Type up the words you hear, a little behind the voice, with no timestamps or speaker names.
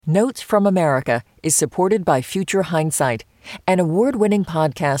Notes from America is supported by Future Hindsight, an award-winning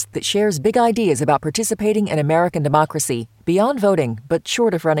podcast that shares big ideas about participating in American democracy beyond voting, but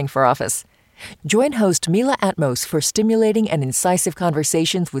short of running for office. Join host Mila Atmos for stimulating and incisive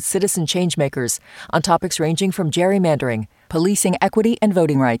conversations with citizen changemakers on topics ranging from gerrymandering, policing equity, and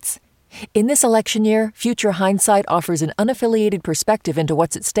voting rights. In this election year, Future Hindsight offers an unaffiliated perspective into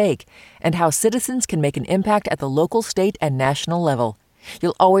what's at stake and how citizens can make an impact at the local, state, and national level.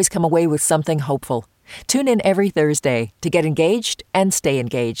 You'll always come away with something hopeful. Tune in every Thursday to get engaged and stay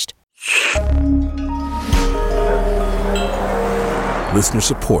engaged. Listener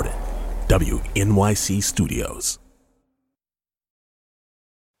supported. WNYC Studios.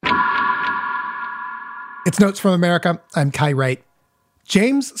 It's Notes from America. I'm Kai Wright.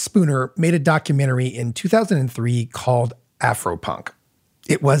 James Spooner made a documentary in 2003 called Afropunk.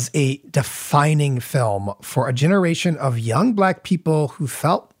 It was a defining film for a generation of young Black people who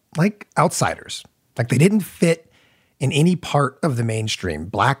felt like outsiders, like they didn't fit in any part of the mainstream,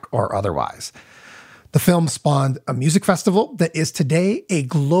 Black or otherwise. The film spawned a music festival that is today a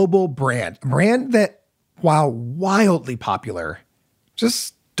global brand, a brand that, while wildly popular,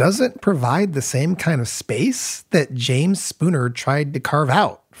 just doesn't provide the same kind of space that James Spooner tried to carve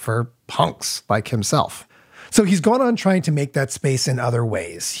out for punks like himself. So he's gone on trying to make that space in other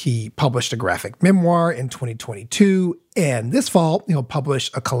ways. He published a graphic memoir in 2022, and this fall he'll publish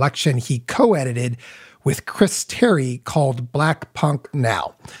a collection he co-edited with Chris Terry called Black Punk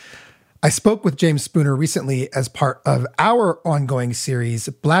Now. I spoke with James Spooner recently as part of our ongoing series,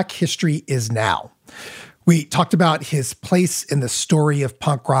 Black History is Now. We talked about his place in the story of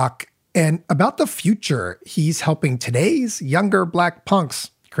punk rock and about the future he's helping today's younger Black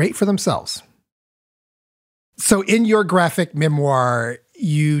punks create for themselves. So in your graphic memoir,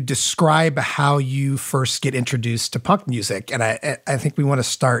 you describe how you first get introduced to punk music, and I think we want to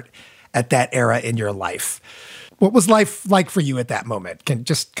start at that era in your life. What was life like for you at that moment? Can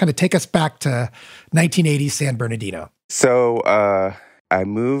just kind of take us back to 1980 San Bernardino. So I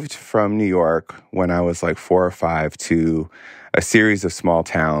moved from New York when I was like 4 or 5 to a series of small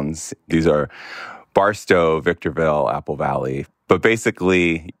towns. These are Barstow, Victorville, Apple Valley. But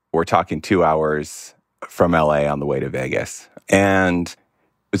basically, we're talking 2 hours from LA on the way to Vegas. And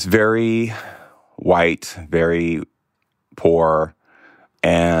it's very white, very poor,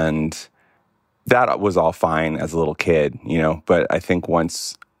 and that was all fine as a little kid, you know, but I think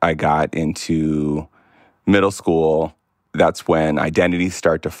once I got into middle school, that's when identities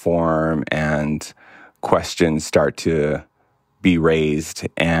start to form and questions start to be raised.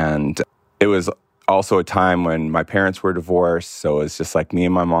 And it was also a time when my parents were divorced, so it was just like me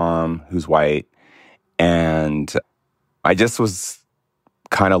and my mom, who's white, and I just was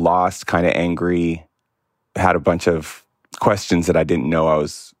kind of lost, kind of angry, had a bunch of questions that I didn't know I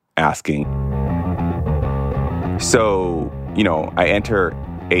was asking. So, you know, I enter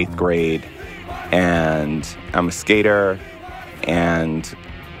 8th grade and I'm a skater, and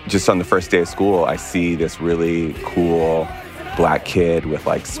just on the first day of school, I see this really cool Black kid with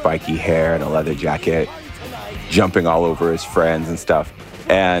like spiky hair and a leather jacket jumping all over his friends and stuff.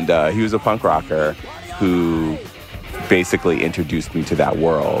 And he was a punk rocker who basically introduced me to that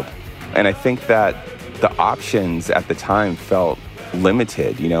world. And I think that the options at the time felt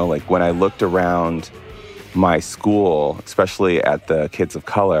limited, you know, like when I looked around my school, especially at the kids of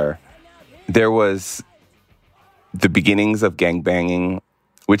color, there was the beginnings of gangbanging,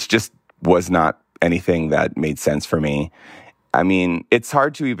 which just was not anything that made sense for me. I mean, it's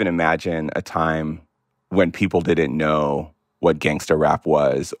hard to even imagine a time when people didn't know what gangsta rap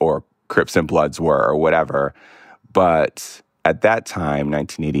was or Crips and Bloods were or whatever. But at that time,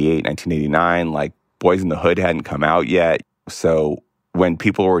 1988, 1989, like Boys in the Hood hadn't come out yet. So when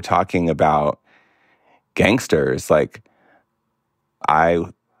people were talking about gangsters, like, I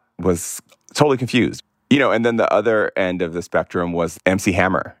was totally confused. You know, and then the other end of the spectrum was MC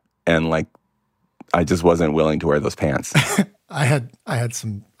Hammer. And like, I just wasn't willing to wear those pants. I had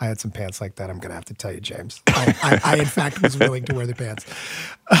some pants like that. I'm going to have to tell you, James. I in fact was willing to wear the pants.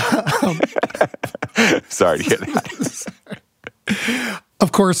 Sorry to hear that.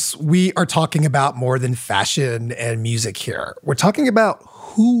 Of course, we are talking about more than fashion and music here. We're talking about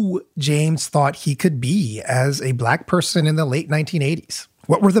who James thought he could be as a Black person in the late 1980s.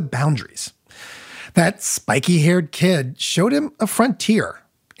 What were the boundaries? That spiky-haired kid showed him a frontier,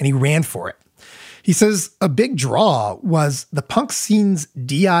 and he ran for it. He says a big draw was the punk scene's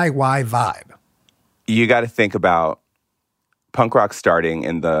DIY vibe. You got to think about punk rock starting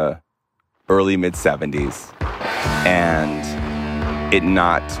in the early mid-70s and it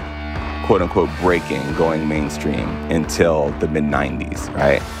not, quote-unquote, breaking, going mainstream until the mid-90s,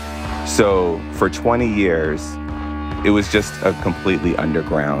 right? So for 20 years, it was just a completely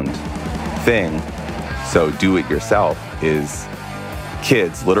underground thing. So do it yourself is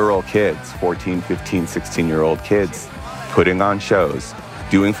kids, literal kids, 14, 15, 16-year-old kids, putting on shows,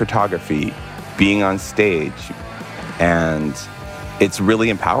 doing photography, being on stage, and it's really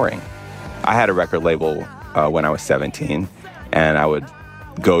empowering. I had a record label when I was 17, and I would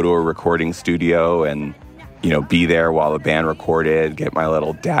go to a recording studio and, be there while the band recorded, get my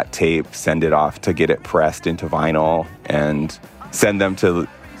little DAT tape, send it off to get it pressed into vinyl, and send them to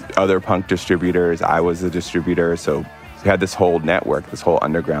other punk distributors. I was a distributor, so we had this whole network, this whole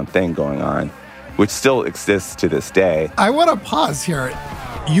underground thing going on, which still exists to this day. I want to pause here.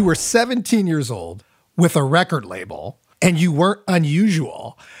 You were 17 years old with a record label, and you weren't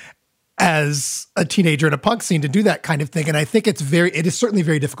unusual as a teenager in a punk scene to do that kind of thing. And I think it is certainly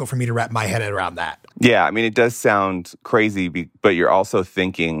very difficult for me to wrap my head around that. Yeah, I mean, it does sound crazy, but you're also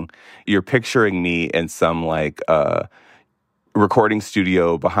you're picturing me in some recording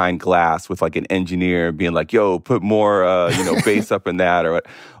studio behind glass with like an engineer being like, yo, put more, bass up in that, or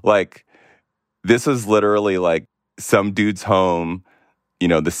like, this was literally like some dude's home.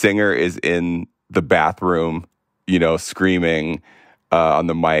 The singer is in the bathroom, screaming on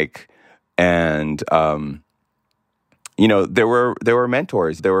the mic. And, there were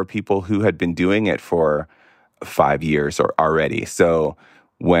mentors. There were people who had been doing it for 5 years or already. So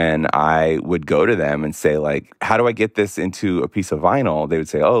when I would go to them and say, like, how do I get this into a piece of vinyl? They would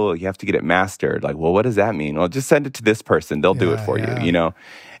say, oh, you have to get it mastered. Like, well, what does that mean? Well, just send it to this person. They'll do it for you,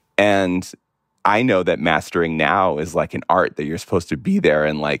 And I know that mastering now is like an art that you're supposed to be there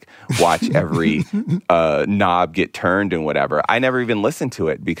and like watch every knob get turned and whatever. I never even listened to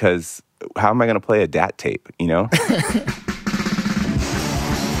it because how am I going to play a DAT tape,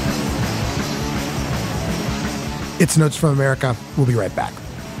 It's Notes from America. We'll be right back.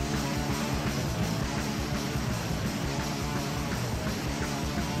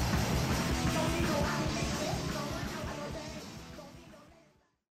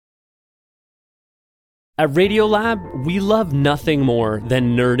 At Radiolab, we love nothing more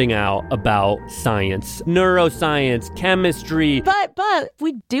than nerding out about science, neuroscience, chemistry. But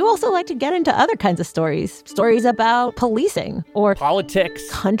we do also like to get into other kinds of stories. Stories about policing or politics,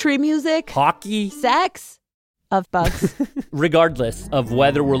 country music, hockey, sex, of bugs. Regardless of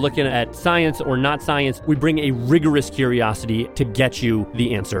whether we're looking at science or not science, we bring a rigorous curiosity to get you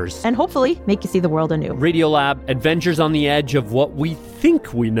the answers. And hopefully make you see the world anew. Radiolab, adventures on the edge of what we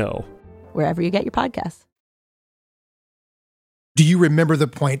think we know. Wherever you get your podcasts. Do you remember the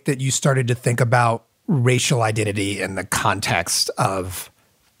point that you started to think about racial identity in the context of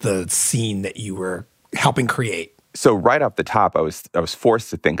the scene that you were helping create? So right off the top, I was forced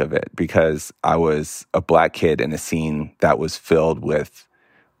to think of it because I was a black kid in a scene that was filled with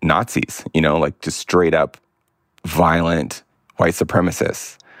Nazis, like just straight up violent white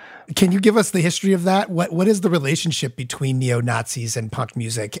supremacists. Can you give us the history of that? What is the relationship between neo-Nazis and punk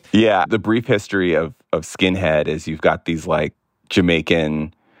music? Yeah, the brief history of Skinhead is you've got these like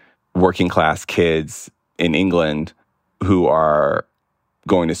Jamaican working class kids in England who are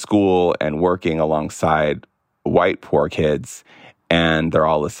going to school and working alongside white poor kids, and they're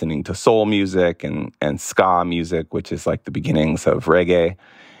all listening to soul music and ska music, which is like the beginnings of reggae,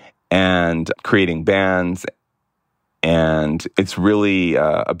 and creating bands. And it's really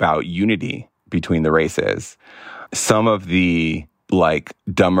about unity between the races. Some of the like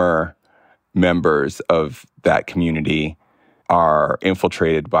dumber members of that community are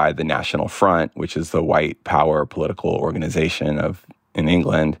infiltrated by the National Front, which is the white power political organization in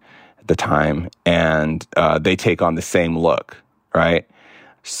England at the time, and they take on the same look, right?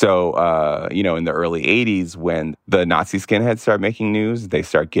 So, in the early 80s, when the Nazi skinheads start making news, they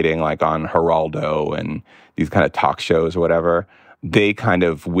start getting like on Geraldo and these kind of talk shows or whatever. They kind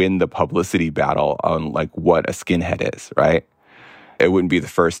of win the publicity battle on like what a skinhead is, right? It wouldn't be the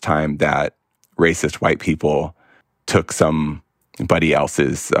first time that racist white people took somebody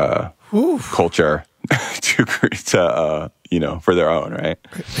else's culture to for their own, right?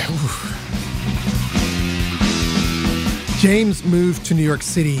 James moved to New York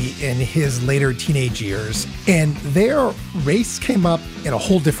City in his later teenage years, and there, race came up in a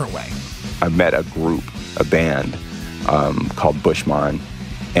whole different way. I met a band called Bushman,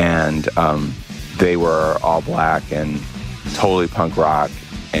 and they were all black and totally punk rock.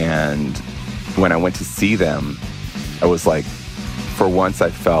 And when I went to see them, I was like, for once I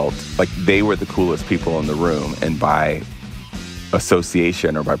felt like they were the coolest people in the room, and by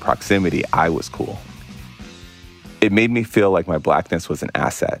association or by proximity, I was cool. It made me feel like my blackness was an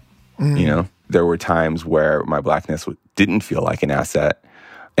asset. There were times where my blackness didn't feel like an asset.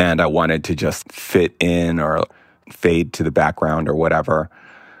 and I wanted to just fit in or fade to the background or whatever.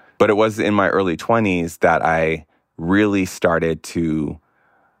 But it was in my early 20s that I really started to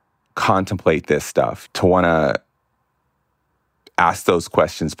contemplate this stuff, to want to ask those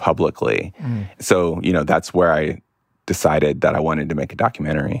questions publicly. So, that's where I decided that I wanted to make a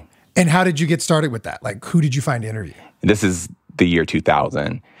documentary. And how did you get started with that? Like, who did you find to interview? This is the year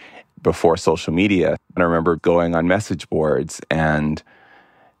 2000, before social media. And I remember going on message boards and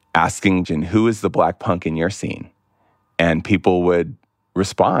asking, who is the Black punk in your scene? And people would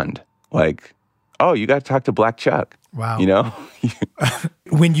respond like, oh, you got to talk to Black Chuck. Wow.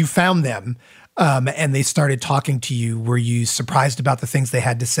 When you found them and they started talking to you, were you surprised about the things they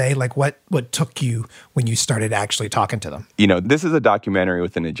had to say? Like what took you when you started actually talking to them? This is a documentary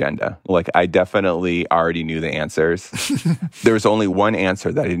with an agenda. Like, I definitely already knew the answers. There was only one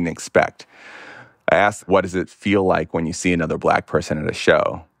answer that I didn't expect. I asked, what does it feel like when you see another Black person at a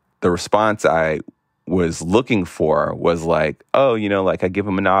show? The response I was looking for was like, oh, like I give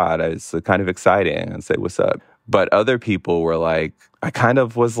them a nod. It's kind of exciting and say, what's up? But other people were like, I kind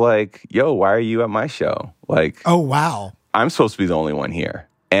of was like, yo, why are you at my show? Like, oh, wow. I'm supposed to be the only one here.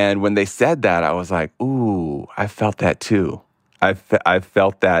 And when they said that, I was like, ooh, I felt that too. I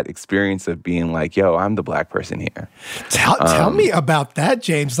felt that experience of being like, yo, I'm the Black person here. Tell me about that,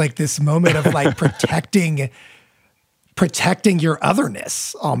 James, like this moment of like protecting your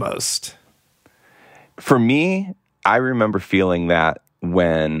otherness almost. For me, I remember feeling that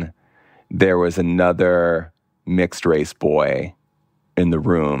when there was another mixed race boy in the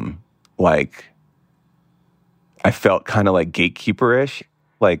room, like I felt kind of like gatekeeper-ish.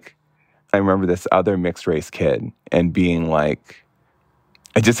 Like I remember this other mixed race kid and being like,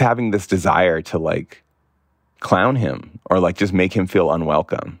 just having this desire to like clown him or like just make him feel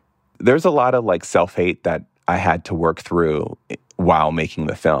unwelcome. There's a lot of like self-hate that I had to work through while making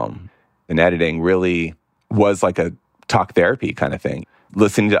the film. And editing really was like a talk therapy kind of thing.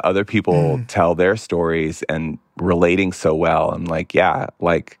 Listening to other people tell their stories and relating so well. I'm like, yeah,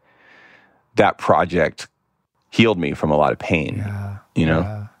 like that project healed me from a lot of pain,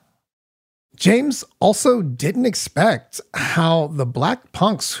 Yeah. James also didn't expect how the Black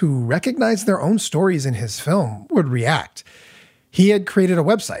punks who recognized their own stories in his film would react. He had created a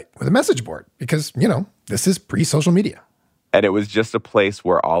website with a message board because, this is pre-social media. And it was just a place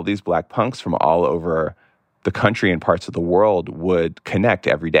where all these Black punks from all over the country and parts of the world would connect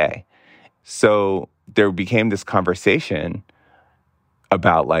every day. So there became this conversation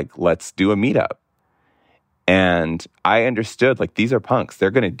about like, let's do a meetup. And I understood like, these are punks. They're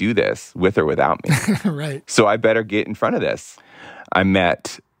going to do this with or without me. Right. So I better get in front of this. I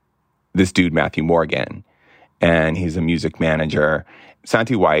met this dude, Matthew Morgan, and he's a music manager.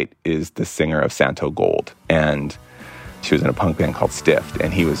 Santi White is the singer of Santo Gold, and she was in a punk band called Stiffed,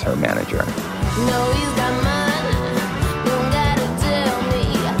 and he was her manager.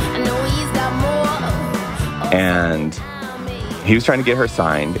 And he was trying to get her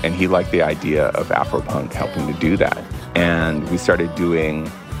signed, and he liked the idea of Afropunk helping to do that. And we started doing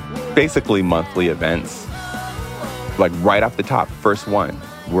basically monthly events, like right off the top. First one,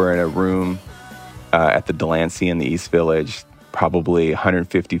 we're in a room at the Delancey in the East Village, probably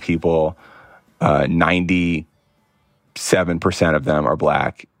 150 people, 97% of them are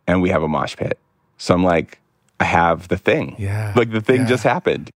Black, and we have a mosh pit. So I'm like, I have the thing. Yeah. Like the thing just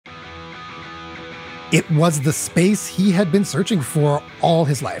happened. It was the space he had been searching for all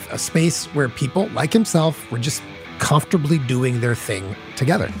his life, a space where people like himself were just comfortably doing their thing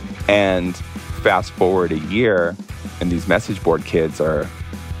together. And fast forward a year, and these message board kids are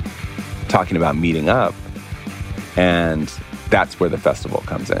talking about meeting up, and that's where the festival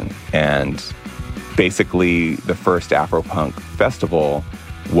comes in. And basically, the first Afropunk festival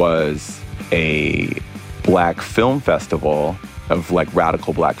was a Black film festival of like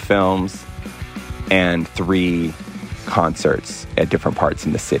radical Black films, and 3 concerts at different parts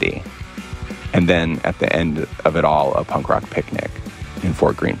in the city. And then at the end of it all, a punk rock picnic in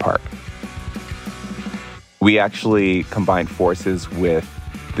Fort Greene Park. We actually combined forces with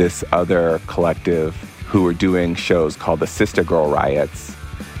this other collective who were doing shows called the Sister Girl Riots.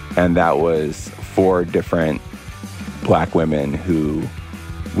 And that was 4 different Black women who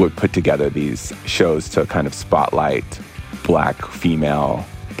would put together these shows to kind of spotlight Black female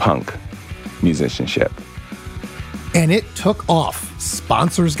punk musicianship. And it took off.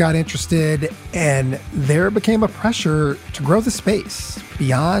 Sponsors got interested, and there became a pressure to grow the space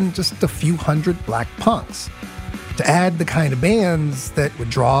beyond just a few hundred Black punks, to add the kind of bands that would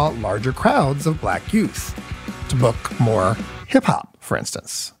draw larger crowds of Black youth, to book more hip-hop, for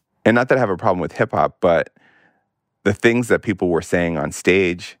instance. And not that I have a problem with hip-hop, but the things that people were saying on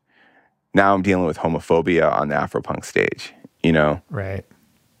stage, now I'm dealing with homophobia on the Afropunk stage, you know? Right.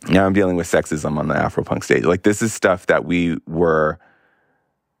 Now I'm dealing with sexism on the Afropunk stage. Like, this is stuff that we were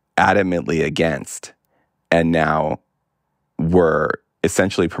adamantly against, and now we're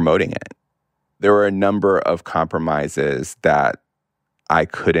essentially promoting it. There were a number of compromises that I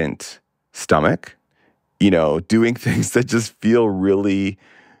couldn't stomach, you know, doing things that just feel really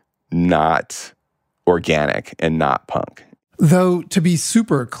not organic and not punk. Though, to be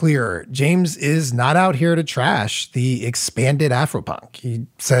super clear, James is not out here to trash the expanded Afropunk. He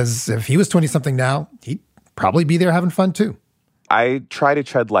says if he was 20-something now, he'd probably be there having fun too. I try to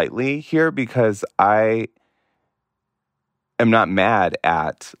tread lightly here because I am not mad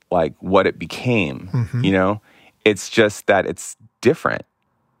at, like, what it became, you know? It's just that it's different.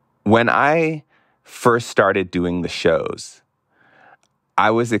 When I first started doing the shows,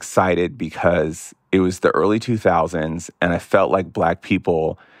 I was excited because it was the early 2000s, and I felt like Black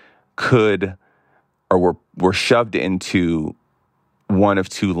people could or were shoved into one of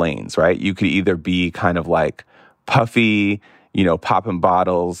two lanes, right? You could either be kind of like puffy, you know, popping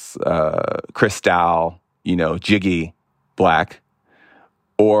bottles, Cristal, you know, jiggy Black,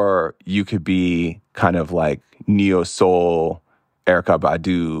 or you could be kind of like neo-soul, Erykah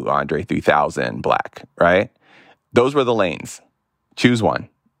Badu, Andre 3000 Black, right? Those were the lanes. Choose one,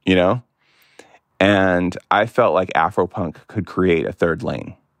 you know? And I felt like Afropunk could create a third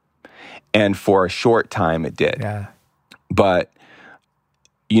lane. And for a short time, it did. Yeah. But,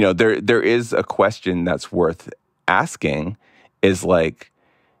 you know, there is a question that's worth asking, is like,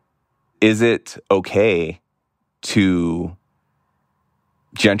 is it okay to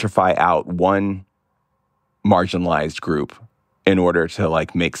gentrify out one marginalized group in order to,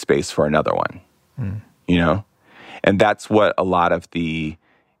 like, make space for another one? You know? And that's what a lot of the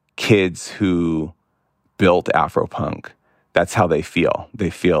kids who built Afropunk, that's how they feel. They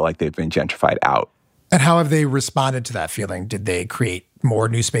feel like they've been gentrified out. And how have they responded to that feeling? Did they create more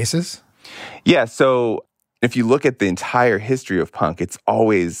new spaces? Yeah, so if you look at the entire history of punk, it's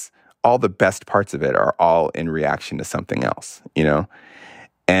always, all the best parts of it are all in reaction to something else, you know?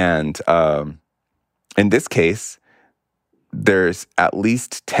 And in this case, there's at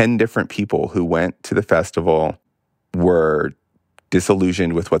least 10 different people who went to the festival, were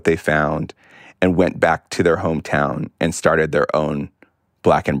disillusioned with what they found, and went back to their hometown and started their own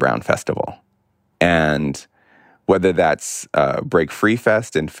Black and Brown festival. And whether that's Break Free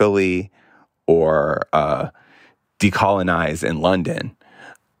Fest in Philly or Decolonize in London,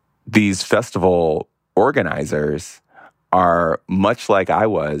 these festival organizers are much like I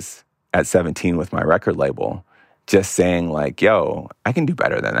was at 17 with my record label, just saying like, yo, I can do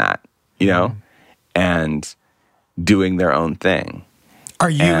better than that, you know? And doing their own thing. Are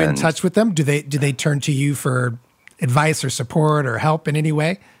you in touch with them? Do they turn to you for advice or support or help in any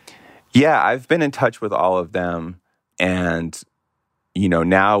way? Yeah, I've been in touch with all of them, and, you know,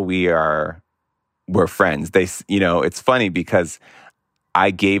 now we're friends. They, you know, it's funny because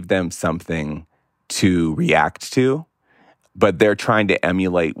I gave them something to react to, but they're trying to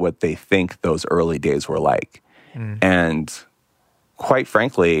emulate what they think those early days were like. And quite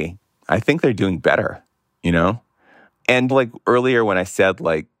frankly, I think they're doing better, you know? And like earlier when I said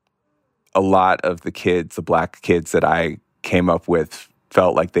like a lot of the kids, the Black kids that I came up with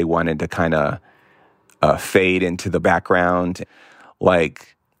felt like they wanted to kind of fade into the background,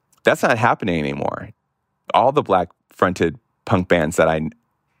 like that's not happening anymore. All the Black fronted punk bands that I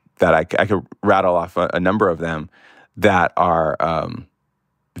could rattle off a number of them that are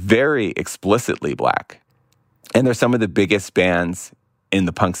very explicitly Black. And they're some of the biggest bands in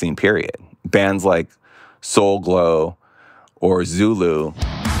the punk scene, period. Bands like Soul Glow or Zulu.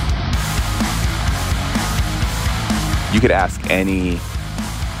 You could ask any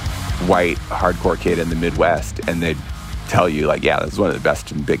white hardcore kid in the Midwest and they'd tell you like, yeah, this is one of the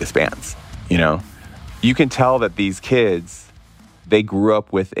best and biggest bands, you know? You can tell that these kids, they grew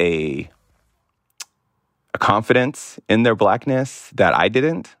up with a confidence in their Blackness that I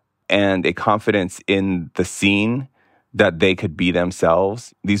didn't, and a confidence in the scene that they could be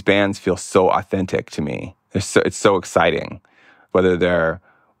themselves. These bands feel so authentic to me. It's so exciting. Whether they're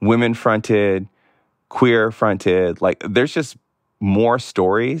women-fronted, queer-fronted, like there's just more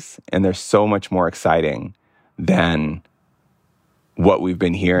stories and they're so much more exciting than what we've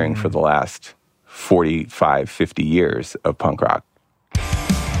been hearing for the last 45, 50 years of punk rock.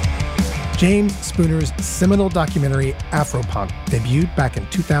 James Spooner's seminal documentary, Afropunk, debuted back in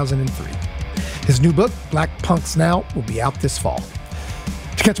 2003. His new book, Black Punks Now, will be out this fall.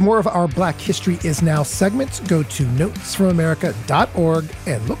 To catch more of our Black History Is Now segments, go to notesfromamerica.org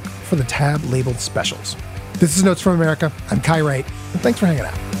and look for the tab labeled specials. This is Notes from America. I'm Kai Wright, and thanks for hanging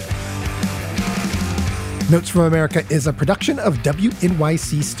out. Notes from America is a production of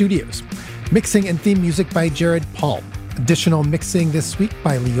WNYC Studios. Mixing and theme music by Jared Paul. Additional mixing this week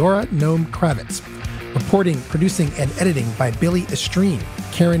by Leora Noam Kravitz. Reporting, producing, and editing by Billy Estreen,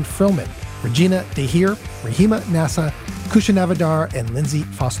 Karen Frillman, Regina DeHeer, Rahima Nassa, Kusha Navadar, and Lindsay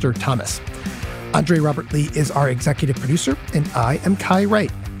Foster Thomas. Andre Robert Lee is our executive producer, and I am Kai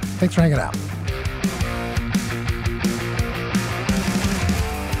Wright. Thanks for hanging out.